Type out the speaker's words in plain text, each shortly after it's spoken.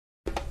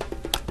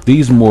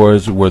These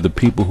Moors were the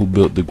people who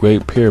built the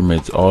Great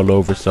Pyramids all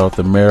over South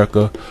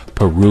America,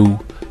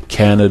 Peru,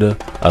 Canada,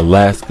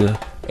 Alaska,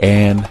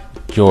 and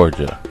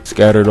Georgia.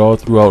 Scattered all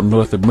throughout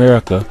North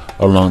America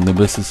along the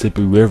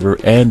Mississippi River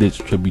and its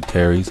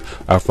tributaries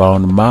are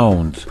found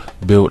mounds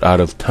built out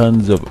of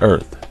tons of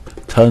earth,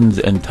 tons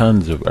and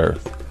tons of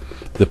earth.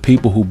 The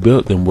people who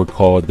built them were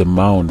called the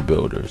mound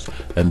builders,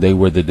 and they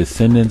were the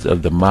descendants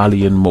of the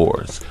Malian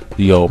Moors,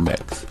 the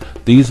Olmecs.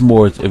 These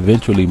Moors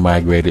eventually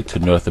migrated to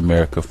North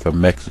America from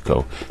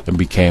Mexico and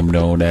became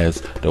known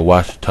as the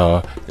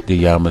Washita,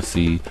 the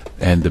Yamasee,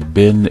 and the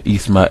Ben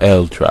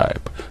Ismael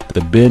tribe.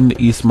 The Ben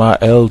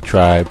Ismael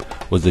tribe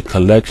was a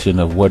collection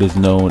of what is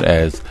known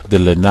as the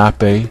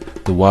Lenape,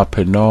 the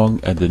Wampanoag,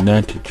 and the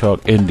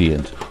Nanticoke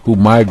Indians who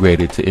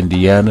migrated to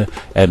Indiana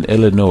and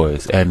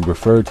Illinois and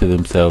referred to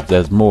themselves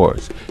as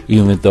Moors,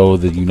 even though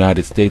the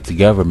United States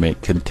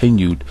government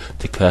continued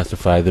to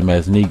classify them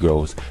as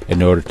Negroes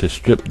in order to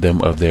strip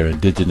them of their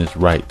indigenous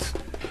rights.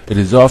 It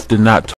is often not